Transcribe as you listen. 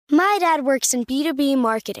My dad works in B2B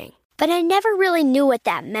marketing, but I never really knew what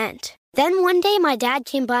that meant. Then one day my dad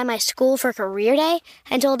came by my school for career day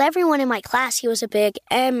and told everyone in my class he was a big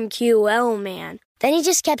MQL man. Then he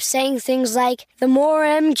just kept saying things like, the more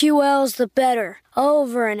MQLs, the better,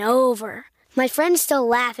 over and over. My friends still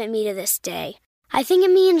laugh at me to this day. I think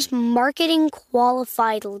it means marketing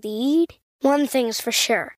qualified lead. One thing's for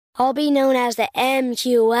sure, I'll be known as the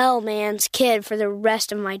MQL man's kid for the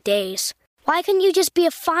rest of my days. Why couldn't you just be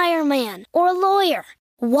a fireman or a lawyer?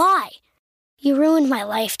 Why? You ruined my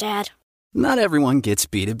life, Dad. Not everyone gets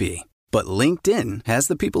B2B, but LinkedIn has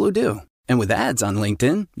the people who do. And with ads on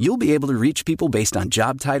LinkedIn, you'll be able to reach people based on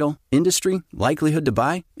job title, industry, likelihood to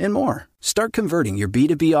buy, and more. Start converting your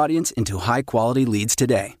B2B audience into high-quality leads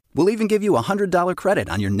today. We'll even give you a $100 credit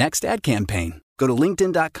on your next ad campaign. Go to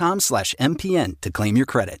linkedin.com/MPN to claim your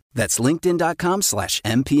credit. That's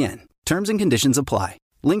linkedin.com/MPN. Terms and conditions apply.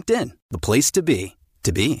 LinkedIn, the place to be,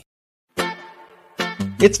 to be.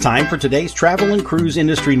 It's time for today's travel and cruise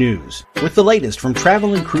industry news. With the latest from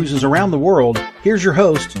travel and cruises around the world, here's your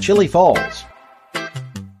host, Chillie Falls.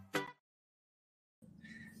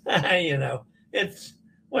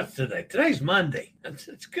 What's today? Today's Monday. It's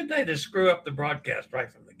a good day to screw up the broadcast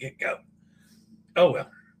right from the get-go. Oh,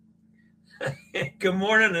 well. Good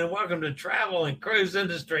morning and welcome to Travel and Cruise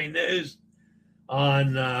Industry News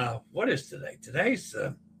on, what is today? Today's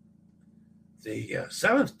the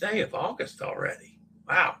 7th day of August already.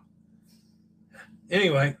 Wow.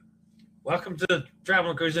 Anyway, welcome to the Travel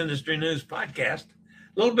and Cruise Industry News podcast.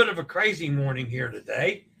 A little bit of a crazy morning here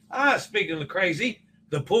today. Speaking of crazy,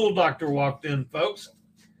 the pool doctor walked in, folks.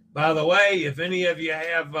 By the way, if any of you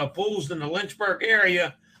have pools in the Lynchburg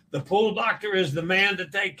area, the pool doctor is the man to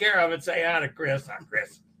take care of it. Say hi to Chris. Hi,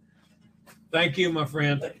 Chris. Thank you, my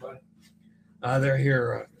friend. They're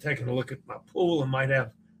here taking a look at my pool and might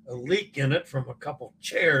have a leak in it from a couple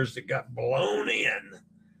chairs that got blown in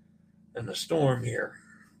the storm here.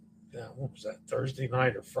 What was that, Thursday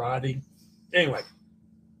night or Friday? Anyway,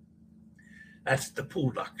 that's the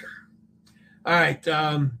pool doctor. All right.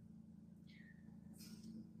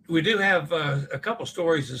 We do have a couple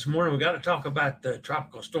stories this morning. We got to talk about the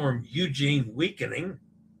tropical storm Eugene weakening,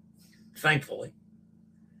 thankfully.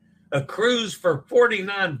 A cruise for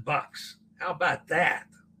 $49. How about that?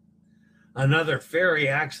 Another ferry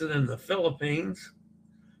accident in the Philippines.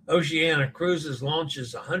 Oceania Cruises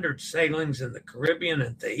launches 100 sailings in the Caribbean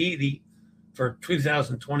and Tahiti for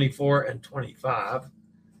 2024 and 25.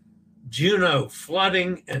 Juneau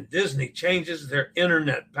flooding and Disney changes their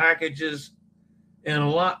internet packages, and a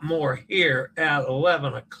lot more here at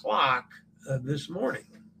 11 o'clock this morning.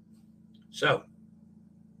 So,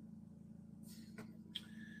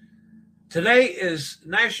 today is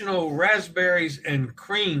National Raspberries and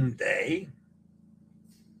Cream Day.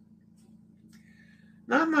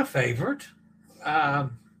 Not my favorite.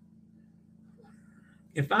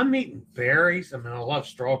 If I'm eating berries, I love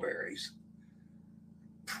strawberries.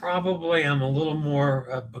 Probably I'm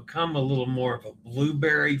become a little more of a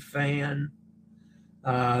blueberry fan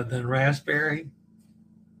than raspberry.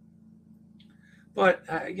 But,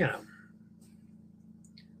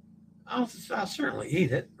 I'll certainly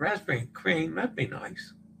eat it. Raspberry and cream, that'd be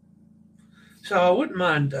nice. So I wouldn't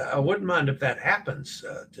mind if that happens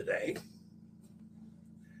today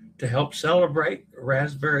to help celebrate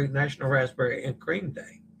National Raspberry and Cream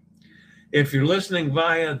Day. If you're listening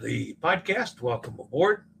via the podcast, welcome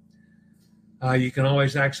aboard. You can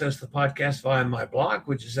always access the podcast via my blog,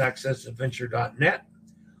 which is accessadventure.net,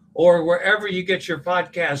 or wherever you get your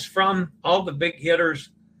podcasts from. All the big hitters,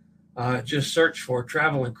 just search for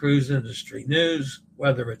Travel and Cruise Industry News,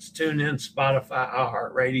 whether it's TuneIn, Spotify,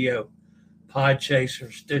 iHeartRadio,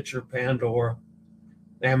 Podchaser, Stitcher, Pandora,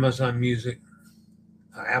 Amazon Music,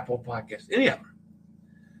 Apple Podcasts, any of them.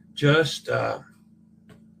 Just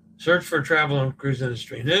search for Travel and Cruise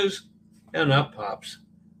Industry News, and up pops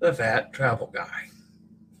the fat travel guy.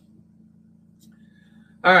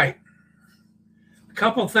 All right. A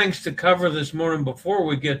couple things to cover this morning before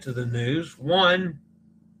we get to the news. One,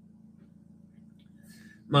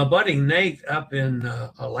 my buddy Nate up in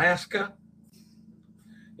Alaska,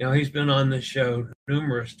 he's been on this show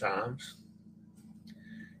numerous times.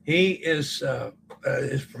 He is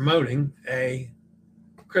promoting a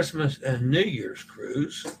Christmas and New Year's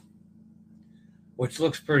cruise, which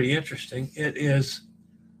looks pretty interesting. It is,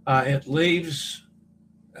 it leaves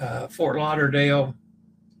Fort Lauderdale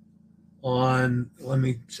on,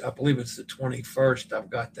 I believe it's the 21st. I've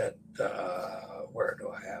got that, where do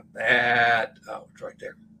I have that? Oh, it's right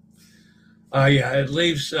there. It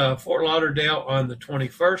leaves Fort Lauderdale on the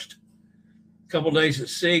 21st, couple days at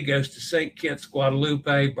sea goes to St. Kitts,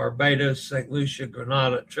 Guadalupe, Barbados, St. Lucia,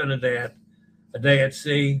 Grenada, Trinidad. A day at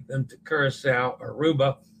sea, then to Curacao,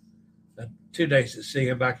 Aruba. 2 days at sea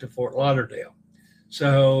and back to Fort Lauderdale.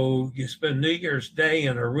 So you spend New Year's Day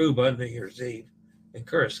in Aruba, New Year's Eve in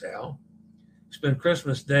Curacao. Spend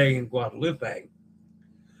Christmas Day in Guadalupe.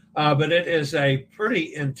 But it is a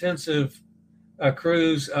pretty intensive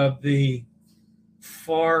cruise of the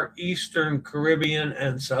far eastern Caribbean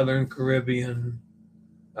and southern Caribbean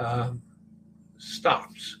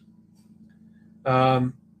stops.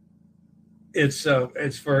 It's not,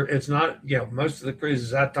 most of the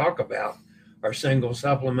cruises I talk about are single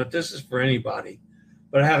supplement. This is for anybody.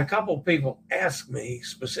 But I had a couple of people ask me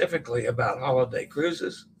specifically about holiday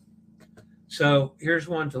cruises. So here's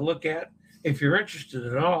one to look at. If you're interested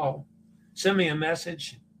at all, send me a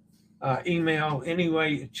message, email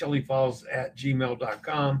anyway,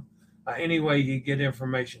 chilifalls@gmail.com. Any way you get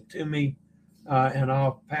information to me, and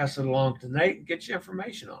I'll pass it along to Nate and get you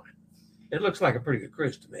information on it. It looks like a pretty good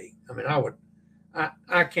cruise to me. I mean,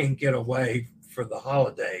 I can't get away for the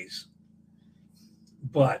holidays,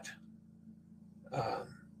 but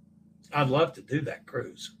I'd love to do that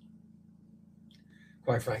cruise.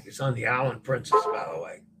 Quite frankly, it's on the Island Princess, by the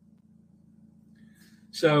way.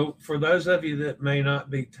 So for those of you that may not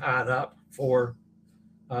be tied up for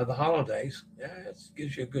the holidays, it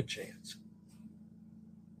gives you a good chance.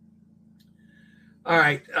 All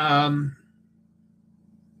right.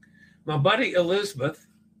 My buddy Elizabeth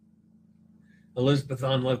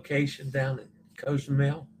on location down in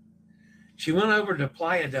Cozumel, she went over to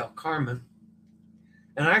Playa del Carmen,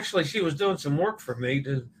 and actually she was doing some work for me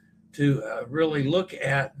to really look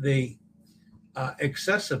at the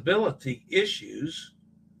accessibility issues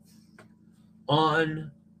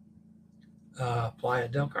on Playa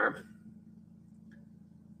del Carmen.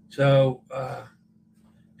 So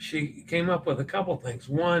she came up with a couple things.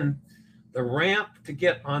 One, the ramp to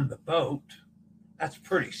get on the boat, that's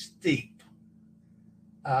pretty steep.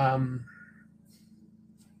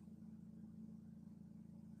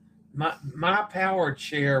 My power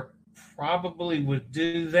chair probably would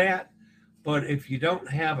do that, but if you don't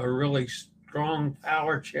have a really strong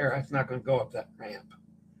power chair, that's not going to go up that ramp.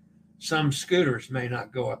 Some scooters may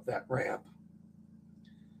not go up that ramp.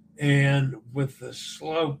 And with the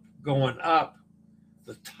slope going up,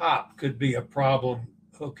 the top could be a problem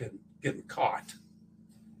hooking, getting caught.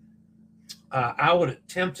 I would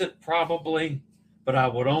attempt it probably, but I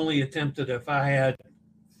would only attempt it if I had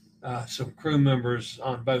some crew members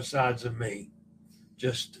on both sides of me,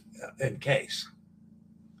 just in case.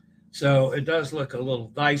 So it does look a little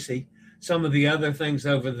dicey. Some of the other things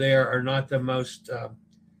over there are not the most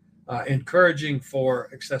encouraging for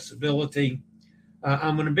accessibility.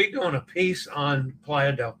 I'm going to be doing a piece on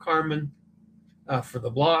Playa del Carmen for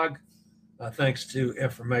the blog, thanks to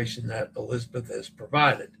information that Elizabeth has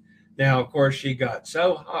provided. Now, of course, she got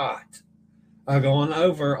so hot going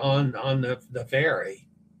over on the ferry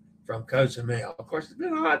from Cozumel. Of course, it's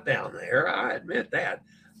been hot down there. I admit that.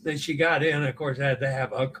 Then she got in, of course, had to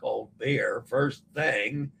have a cold beer first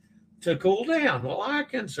thing to cool down. Well, I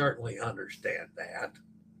can certainly understand that.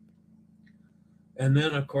 And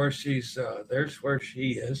then, of course, she's there's where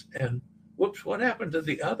she is. And whoops, what happened to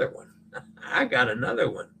the other one? I got another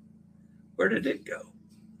one. Where did it go?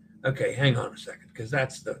 Okay, hang on a second, because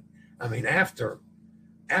that's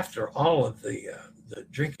after all of the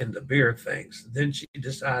drinking the beer things, then she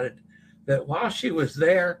decided that while she was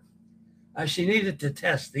there, she needed to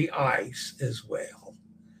test the ice as well.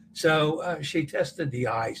 So she tested the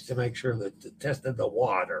ice to make sure that tested the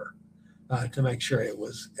water to make sure it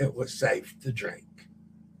was safe to drink.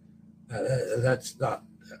 That's not.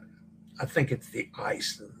 I think it's the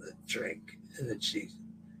ice in the drink that she's.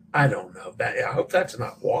 I don't know that. I hope that's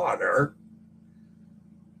not water.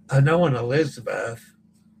 Knowing Elizabeth,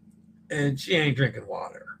 and she ain't drinking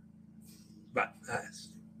water, but that's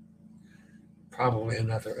probably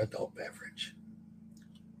another adult beverage.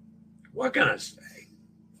 What can I say?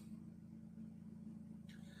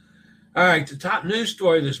 All right, the top news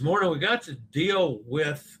story this morning, we got to deal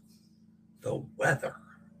with the weather.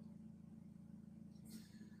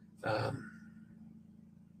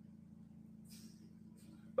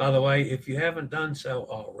 By the way, if you haven't done so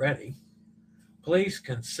already, please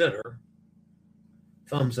consider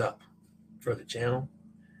thumbs up for the channel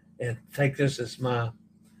and take this as my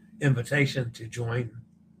invitation to join,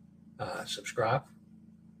 subscribe.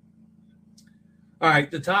 All right,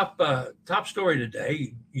 the top story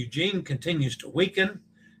today, Eugene continues to weaken,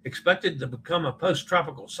 expected to become a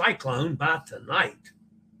post-tropical cyclone by tonight.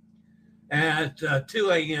 At 2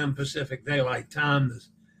 a.m. Pacific Daylight Time, the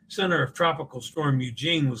center of Tropical Storm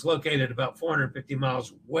Eugene was located about 450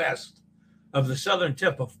 miles west of the southern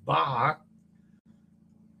tip of Baja.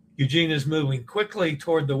 Eugene is moving quickly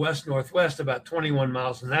toward the west-northwest, about 21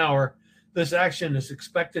 miles an hour. This action is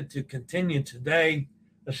expected to continue today.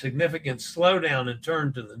 A significant slowdown and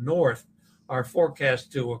turn to the north are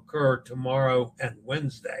forecast to occur tomorrow and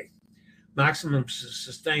Wednesday. Maximum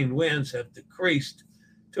sustained winds have decreased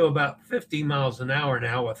to about 50 miles an hour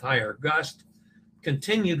now with higher gusts.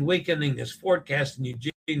 Continued weakening is forecast, and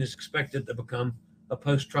Eugene is expected to become a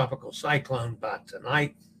post-tropical cyclone by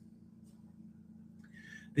tonight.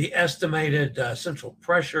 The estimated central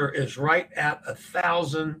pressure is right at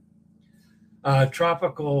 1,000.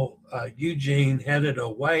 Tropical Eugene headed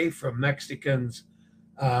away from Mexico's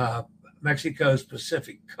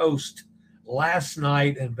Pacific coast last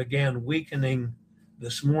night and began weakening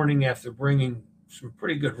this morning after bringing some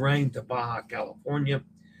pretty good rain to Baja California.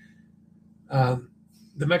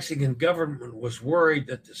 The Mexican government was worried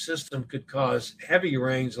that the system could cause heavy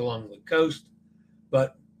rains along the coast,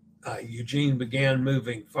 but Eugene began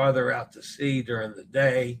moving farther out to sea during the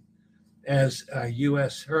day. As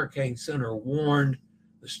U.S. Hurricane Center warned,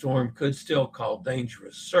 the storm could still cause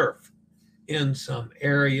dangerous surf in some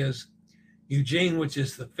areas. Eugene, which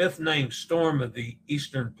is the fifth named storm of the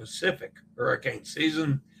Eastern Pacific hurricane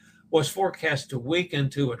season, was forecast to weaken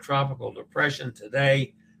to a tropical depression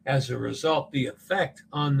today. As a result, the effect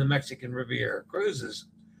on the Mexican Riviera cruises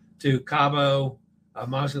to Cabo,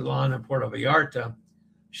 Mazatlan, and Puerto Vallarta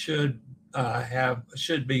should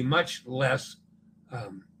be much less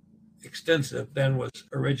extensive than was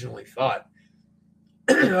originally thought.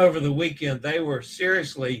 Over the weekend, they were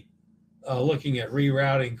seriously looking at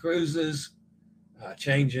rerouting cruises,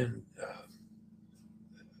 changing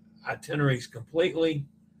itineraries completely,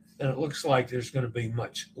 and it looks like there's going to be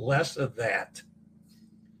much less of that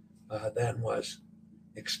than was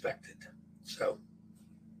expected. So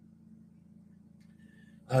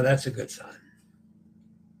that's a good sign.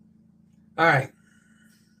 All right.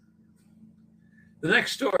 The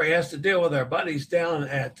next story has to deal with our buddies down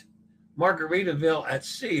at Margaritaville at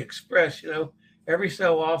Sea Express. You know, every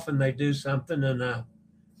so often they do something and I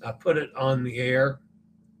put it on the air.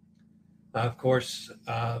 Of course,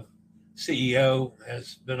 CEO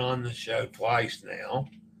has been on the show twice now.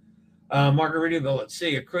 Margaritaville at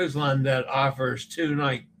Sea, a cruise line that offers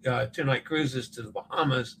two-night cruises to the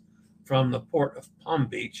Bahamas from the port of Palm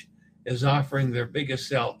Beach, is offering their biggest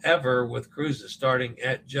sale ever, with cruises starting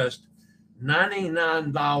at just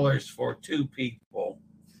 $99 for two people.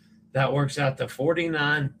 That works out to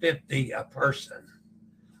 $49.50 a person.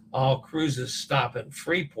 All cruises stop in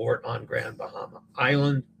Freeport on Grand Bahama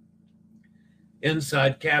Island.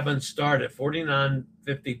 Inside cabins start at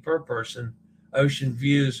 $49.50 per person. Ocean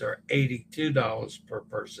views are $82 per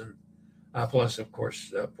person, plus, of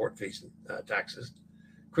course, port fees and taxes.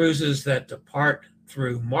 Cruises that depart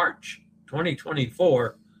through March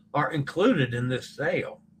 2024 are included in this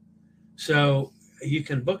sale. So you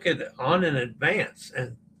can book it on in advance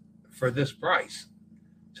and for this price.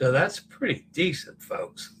 So that's pretty decent,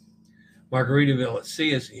 folks. Margaritaville at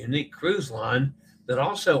Sea is a unique cruise line that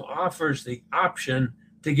also offers the option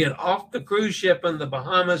to get off the cruise ship in the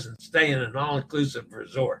Bahamas and stay in an all-inclusive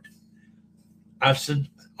resort. I've said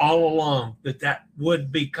all along that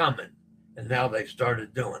would be coming, and now they've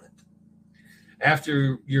started doing it.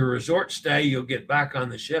 After your resort stay, you'll get back on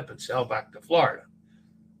the ship and sail back to Florida.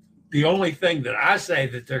 The only thing that I say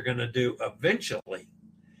that they're going to do eventually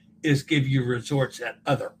is give you resorts at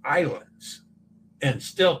other islands and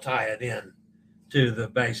still tie it in to the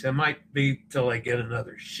base. It might be till they get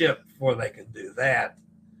another ship before they can do that.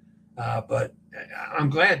 But I'm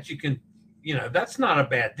glad you can, that's not a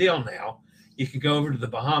bad deal now. You can go over to the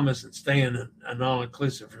Bahamas and stay in an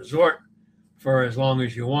all-inclusive resort for as long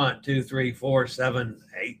as you want, 2, 3, 4, 7,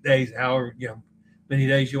 8 days, however many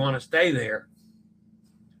days you want to stay there,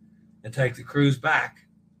 and take the cruise back.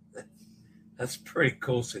 That's a pretty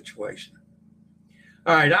cool situation.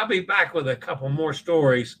 All right, I'll be back with a couple more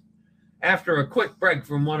stories after a quick break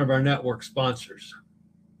from one of our network sponsors.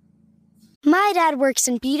 My dad works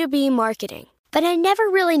in B2B marketing, but I never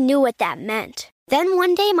really knew what that meant. Then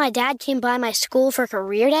one day my dad came by my school for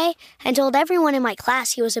career day and told everyone in my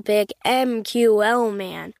class he was a big MQL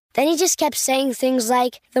man. Then he just kept saying things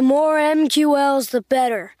like, the more MQLs, the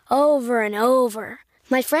better, over and over.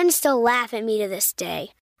 My friends still laugh at me to this day.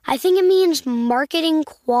 I think it means marketing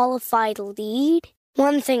qualified lead.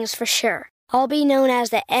 One thing's for sure, I'll be known as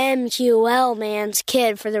the MQL man's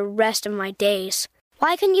kid for the rest of my days.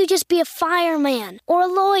 Why couldn't you just be a fireman or a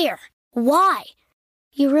lawyer? Why?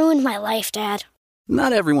 You ruined my life, Dad.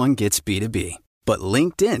 Not everyone gets B2B, but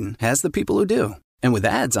LinkedIn has the people who do. And with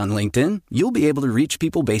ads on LinkedIn, you'll be able to reach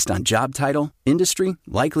people based on job title, industry,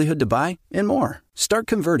 likelihood to buy, and more. Start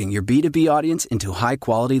converting your B2B audience into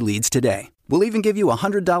high-quality leads today. We'll even give you a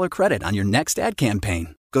 $100 credit on your next ad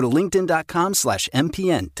campaign. Go to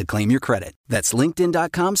linkedin.com/MPN to claim your credit. That's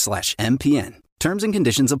linkedin.com/MPN. Terms and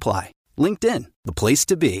conditions apply. LinkedIn, the place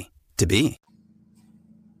to be, to be.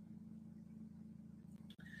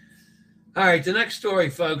 All right, the next story,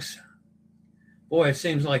 folks. Boy, it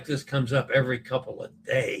seems like this comes up every couple of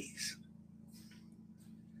days.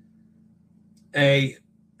 A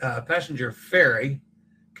passenger ferry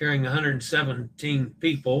carrying 117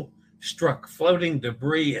 people struck floating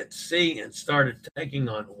debris at sea and started taking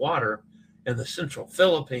on water in the central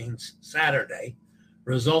Philippines Saturday,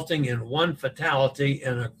 resulting in one fatality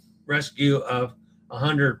and a rescue of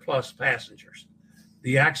 100 plus passengers.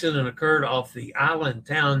 The accident occurred off the island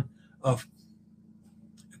town of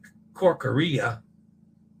Corcuria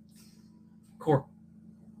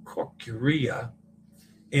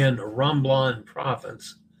in Romblon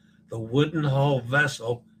province. The wooden hull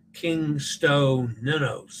vessel King Stowe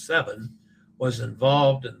Nino 7 was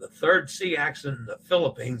involved in the third sea accident in the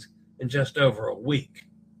Philippines in just over a week.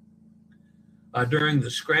 During the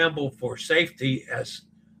scramble for safety as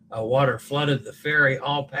water flooded the ferry,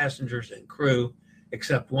 all passengers and crew,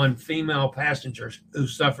 except one female passenger who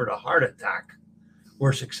suffered a heart attack,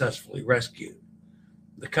 were successfully rescued.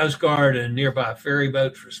 The Coast Guard and nearby ferry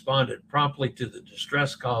boats responded promptly to the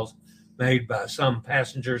distress calls made by some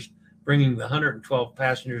passengers, bringing the 112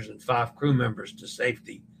 passengers and 5 crew members to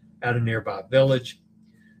safety at a nearby village.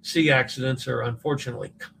 Sea accidents are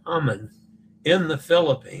unfortunately common in the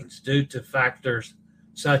Philippines due to factors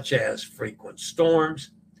such as frequent storms,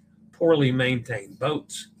 poorly maintained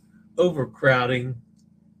boats, overcrowding,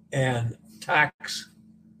 and tax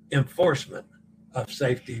enforcement of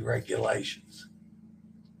safety regulations.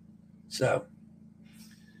 So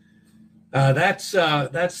that's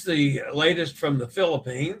the latest from the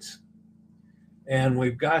Philippines. And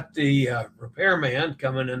we've got the repairman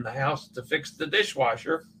coming in the house to fix the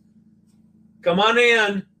dishwasher. Come on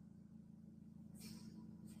in.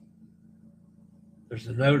 There's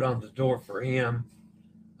a note on the door for him.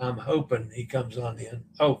 I'm hoping he comes on in.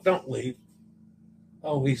 Oh, don't leave.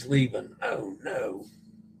 Oh, he's leaving. Oh, no.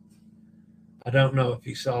 I don't know if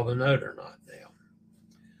he saw the note or not now.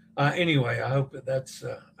 Anyway, I hope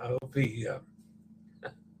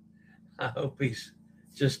he's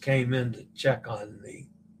just came in to check on the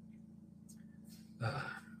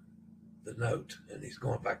note, and he's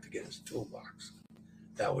going back to get his toolbox.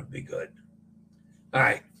 That would be good. All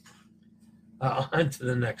right. On to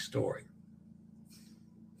the next story.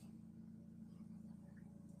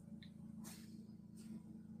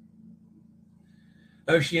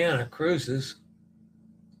 Oceania Cruises.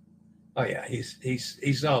 Oh yeah, he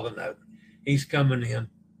saw the note. He's coming in.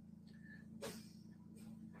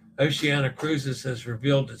 Oceania Cruises has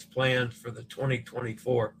revealed its plans for the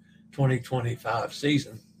 2024-2025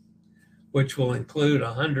 season, which will include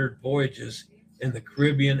 100 voyages in the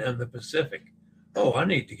Caribbean and the Pacific. Oh, I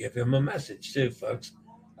need to give him a message too, folks.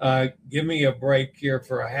 Give me a break here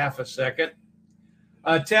for a half a second.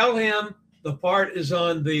 Tell him the part is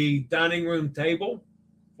on the dining room table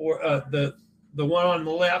for the one on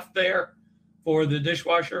the left there for the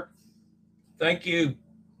dishwasher. Thank you.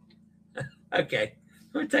 Okay.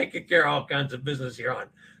 We're taking care of all kinds of business here on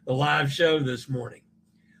the live show this morning.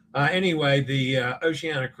 Anyway, the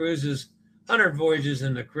Oceania Cruises, 100 voyages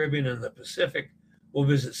in the Caribbean and the Pacific, will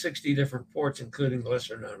visit 60 different ports, including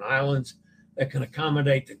lesser-known islands that can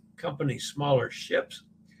accommodate the company's smaller ships.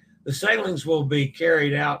 The sailings will be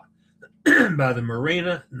carried out by the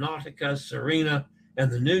Marina Nautica Serena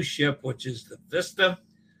and the new ship, which is the Vista.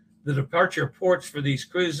 The departure ports for these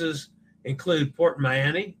cruises include Port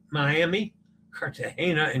Miami,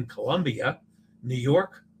 Cartagena in Colombia, New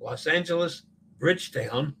York, Los Angeles,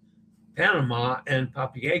 Bridgetown, Panama, and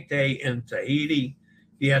Papeete in Tahiti.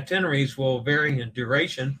 The itineraries will vary in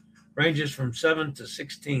duration, ranges from 7 to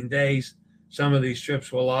 16 days. Some of these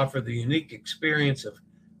trips will offer the unique experience of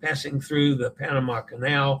passing through the Panama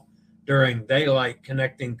Canal during daylight,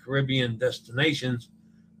 connecting Caribbean destinations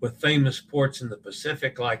with famous ports in the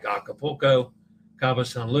Pacific like Acapulco, Cabo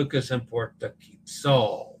San Lucas, and Puerto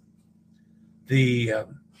Quetzal. The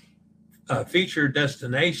featured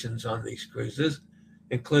destinations on these cruises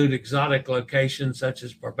include exotic locations such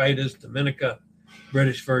as Barbados, Dominica,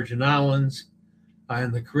 British Virgin Islands,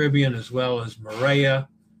 and the Caribbean, as well as Moorea,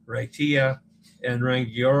 Raitea, and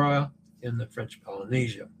Rangiora in the French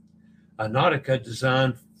Polynesia. Nautica,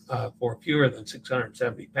 designed for fewer than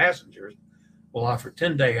 670 passengers, will offer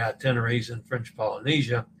 10-day itineraries in French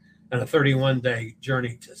Polynesia and a 31-day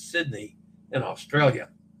journey to Sydney in Australia.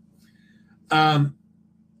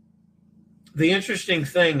 The interesting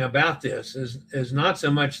thing about this is not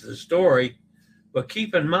so much the story, but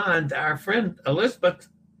keep in mind our friend Elizabeth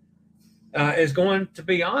is going to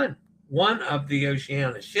be on one of the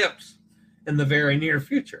Oceania ships in the very near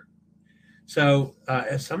future. So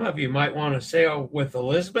as some of you might want to sail with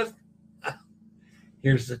Elizabeth,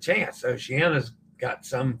 here's the chance. Oceania's got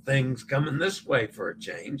some things coming this way for a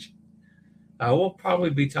change. We'll probably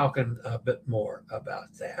be talking a bit more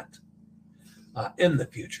about that in the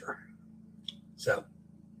future. So,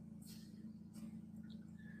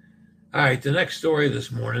 all right, the next story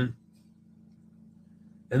this morning,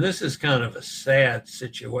 and this is kind of a sad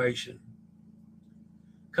situation,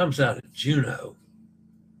 comes out of Juneau.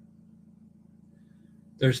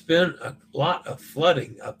 There's been a lot of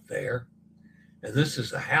flooding up there, and this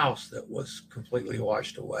is a house that was completely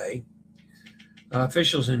washed away.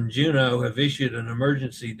 Officials in Juneau have issued an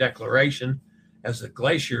emergency declaration as the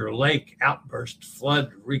Glacier Lake outburst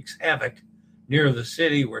flood wreaks havoc near the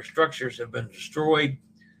city where structures have been destroyed.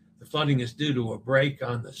 The flooding is due to a break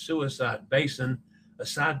on the Suicide Basin, a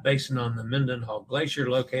side basin on the Mendenhall Glacier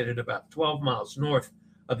located about 12 miles north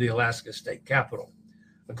of the Alaska state capital.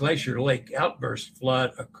 A Glacier Lake outburst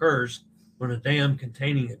flood occurs when a dam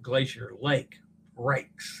containing a glacier lake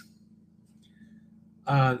breaks.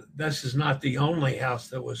 This is not the only house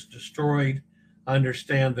that was destroyed. I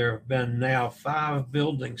understand there have been now 5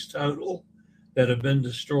 buildings total that have been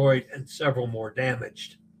destroyed and several more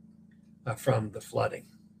damaged from the flooding.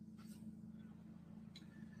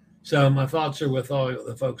 So my thoughts are with all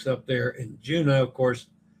the folks up there in Juneau. Of course,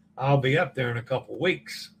 I'll be up there in a couple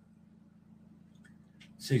weeks.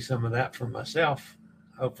 See some of that for myself.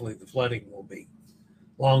 Hopefully the flooding will be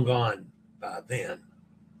long gone by then.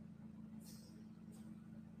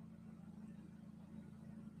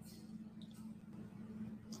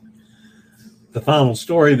 The final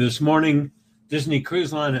story this morning, Disney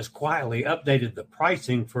Cruise Line has quietly updated the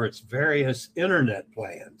pricing for its various internet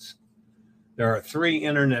plans. There are 3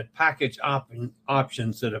 internet package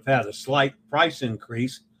options that have had a slight price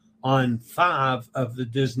increase on 4 of the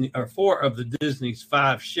Disney's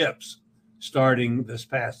 5 ships starting this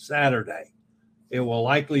past Saturday. It will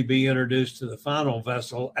likely be introduced to the final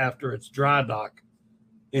vessel after its dry dock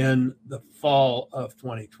in the fall of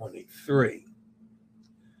 2023.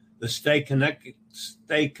 The Stay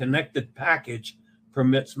Connected package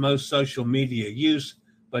permits most social media use,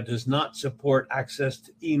 but does not support access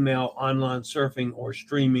to email, online surfing, or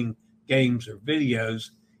streaming games or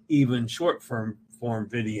videos, even short-form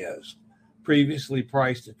videos. Previously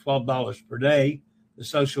priced at $12 per day, the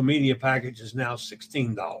social media package is now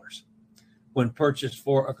 $16 when purchased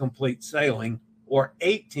for a complete sailing, or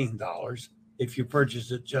 $18 if you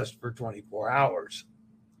purchase it just for 24 hours.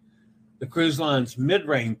 The cruise line's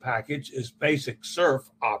mid-range package is basic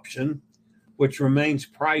surf option, which remains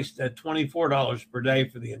priced at $24 per day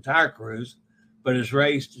for the entire cruise, but is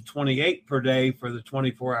raised to $28 per day for the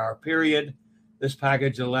 24-hour period. This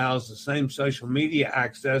package allows the same social media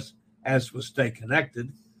access as with Stay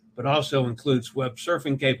Connected, but also includes web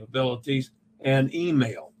surfing capabilities and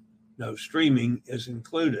email. No streaming is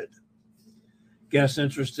included. Guests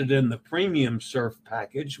interested in the premium surf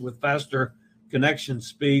package with faster connection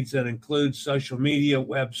speeds that include social media,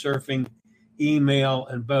 web surfing, email,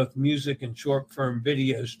 and both music and short-form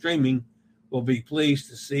video streaming will be pleased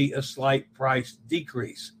to see a slight price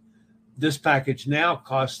decrease. This package now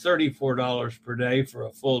costs $34 per day for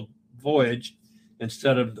a full voyage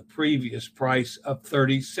instead of the previous price of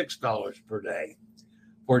 $36 per day.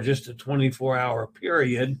 For just a 24-hour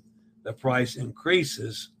period, the price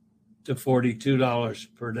increases to $42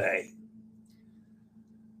 per day.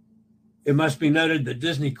 It must be noted that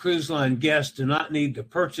Disney Cruise Line guests do not need to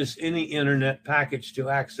purchase any internet package to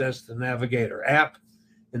access the Navigator app.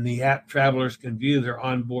 In the app, travelers can view their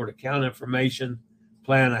onboard account information,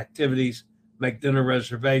 plan activities, make dinner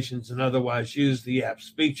reservations, and otherwise use the app's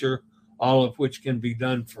feature, all of which can be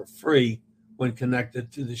done for free when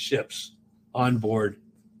connected to the ship's onboard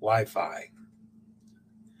Wi-Fi.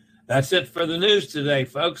 That's it for the news today,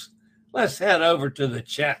 folks. Let's head over to the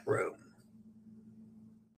chat room.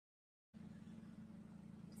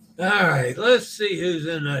 All right, let's see who's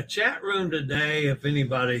in the chat room today, if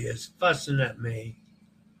anybody is fussing at me.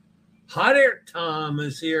 Hot Air Tom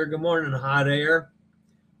is here. Good morning, Hot Air.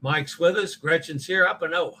 Mike's with us. Gretchen's here up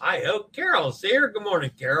in Ohio. Carol's here. Good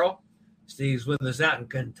morning, Carol. Steve's with us out in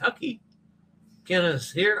Kentucky. Ken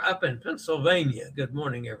is here up in Pennsylvania. Good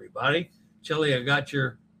morning, everybody. Chili, I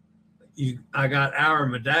got our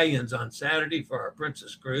medallions on Saturday for our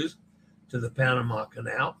Princess Cruise to the Panama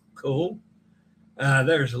Canal. Cool.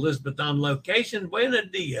 There's Elizabeth on location.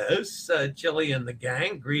 Buenos dias, Chili and the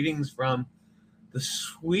gang. Greetings from the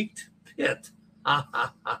Sweet Pit. Ha,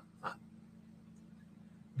 ha, ha, ha.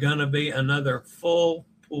 Gonna be another full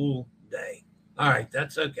pool day. All right,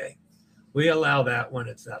 that's okay. We allow that when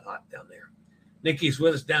it's that hot down there. Nikki's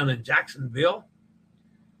with us down in Jacksonville.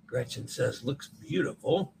 Gretchen says, looks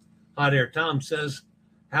beautiful. Hot Air Tom says,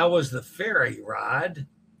 how was the ferry ride?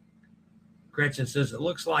 Gretchen says, it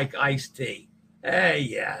looks like iced tea. Hey,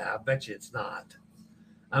 yeah, I bet you it's not.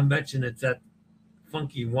 I'm betting it's that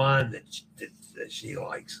funky wine that she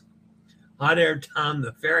likes. Hot Air Tom,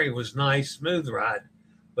 the ferry was nice, smooth ride,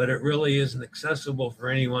 but it really isn't accessible for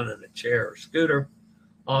anyone in a chair or scooter.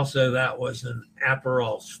 Also, that was an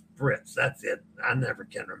Aperol Spritz. That's it. I never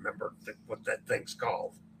can remember what that thing's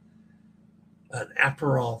called. An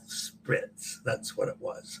Aperol Spritz. That's what it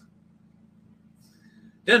was.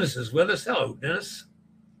 Dennis is with us. Hello, Dennis.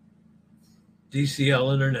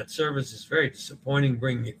 DCL Internet Service is very disappointing.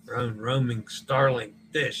 Bring your own roaming Starlink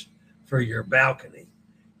dish for your balcony.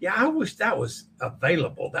 Yeah, I wish that was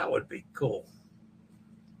available. That would be cool.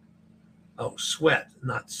 Oh, sweat,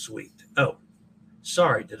 not sweet. Oh,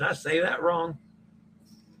 sorry. Did I say that wrong?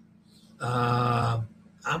 I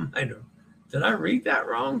might have. Did I read that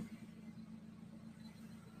wrong?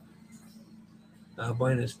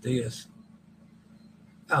 Buenos dias.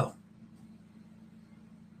 Oh.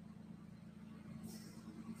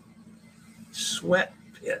 Sweat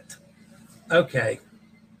pit. Okay.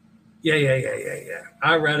 Yeah.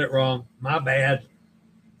 I read it wrong. My bad.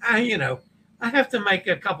 I have to make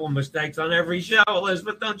a couple of mistakes on every show,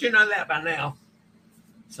 Elizabeth. Don't you know that by now?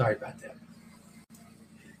 Sorry about that.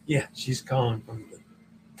 Yeah, she's talking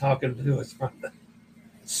to us from the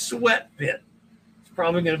sweat pit. It's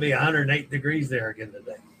probably going to be 108 degrees there again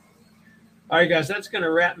today. All right, guys, that's going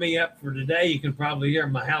to wrap me up for today. You can probably hear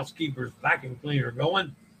my housekeeper's vacuum cleaner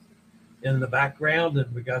going in the background,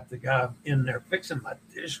 and we got the guy in there fixing my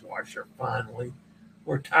dishwasher finally.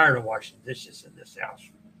 We're tired of washing dishes in this house.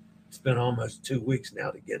 It's been almost 2 weeks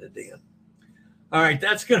now to get it in. All right,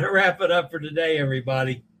 that's going to wrap it up for today,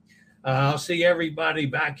 everybody. I'll see everybody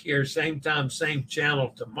back here, same time, same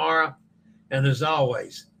channel tomorrow. And as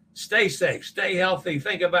always, stay safe, stay healthy,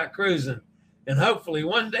 think about cruising, and hopefully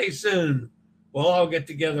one day soon we'll all get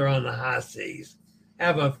together on the high seas.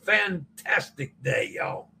 Have a fantastic day,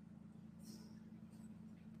 y'all.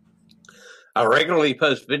 I regularly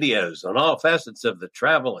post videos on all facets of the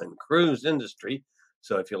travel and cruise industry.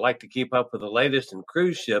 So if you'd like to keep up with the latest in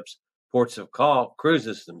cruise ships, ports of call,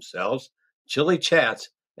 cruises themselves, Chili chats,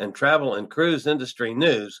 and travel and cruise industry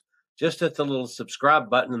news, just hit the little subscribe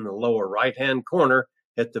button in the lower right-hand corner,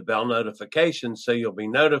 hit the bell notification so you'll be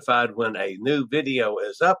notified when a new video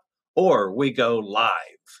is up or we go live.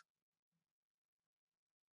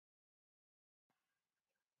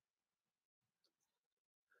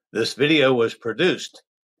 This video was produced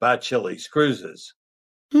by Chili's Cruises.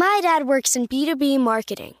 My dad works in B2B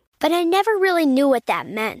marketing, but I never really knew what that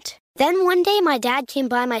meant. Then one day my dad came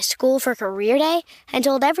by my school for career day and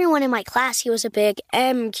told everyone in my class he was a big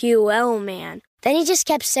MQL man. Then he just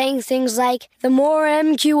kept saying things like, the more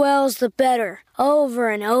MQLs, the better, over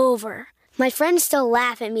and over. My friends still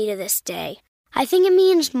laugh at me to this day. I think it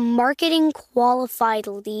means marketing qualified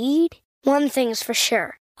lead. One thing's for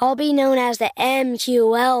sure. I'll be known as the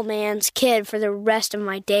MQL man's kid for the rest of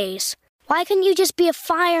my days. Why couldn't you just be a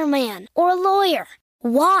fireman or a lawyer?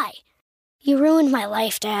 Why? You ruined my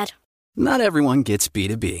life, Dad. Not everyone gets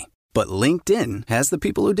B2B, but LinkedIn has the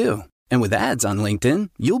people who do. And with ads on LinkedIn,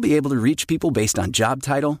 you'll be able to reach people based on job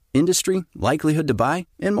title, industry, likelihood to buy,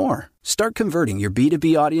 and more. Start converting your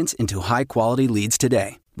B2B audience into high-quality leads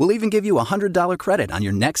today. We'll even give you a $100 credit on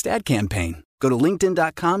your next ad campaign. Go to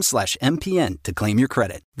linkedin.com/MPN to claim your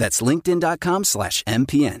credit. That's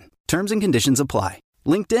linkedin.com/MPN. Terms and conditions apply.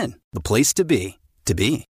 LinkedIn, the place to be.